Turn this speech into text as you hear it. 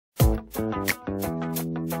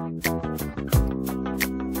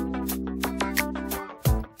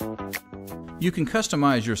You can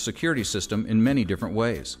customize your security system in many different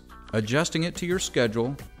ways, adjusting it to your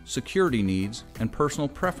schedule, security needs, and personal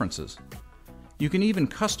preferences. You can even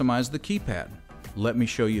customize the keypad. Let me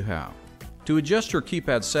show you how. To adjust your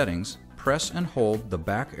keypad settings, press and hold the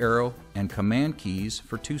back arrow and command keys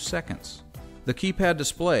for 2 seconds. The keypad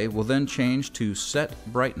display will then change to Set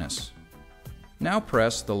Brightness. Now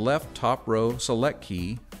press the left top row select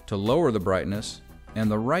key to lower the brightness and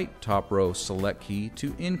the right top row select key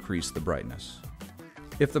to increase the brightness.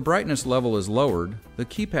 If the brightness level is lowered, the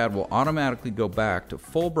keypad will automatically go back to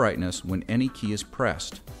full brightness when any key is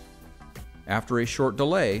pressed. After a short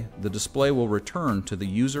delay, the display will return to the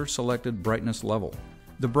user-selected brightness level.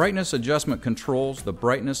 The brightness adjustment controls the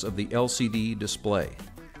brightness of the LCD display,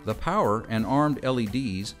 the power and armed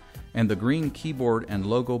LEDs, and the green keyboard and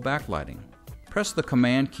logo backlighting. Press the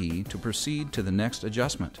Command key to proceed to the next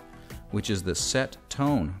adjustment, which is the Set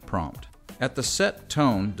Tone prompt. At the Set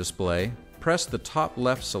Tone display, press the top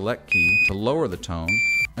left select key to lower the tone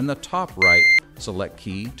and the top right select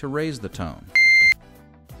key to raise the tone.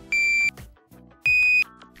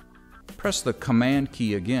 Press the Command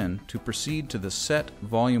key again to proceed to the Set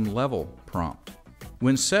Volume Level prompt.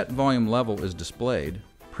 When Set Volume Level is displayed,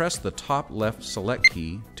 press the top left select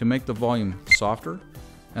key to make the volume softer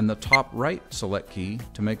and the top right select key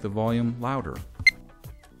to make the volume louder.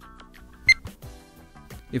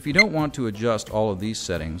 If you don't want to adjust all of these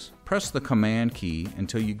settings, press the Command key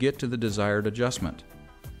until you get to the desired adjustment.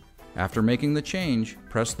 After making the change,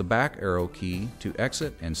 press the back arrow key to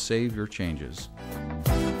exit and save your changes.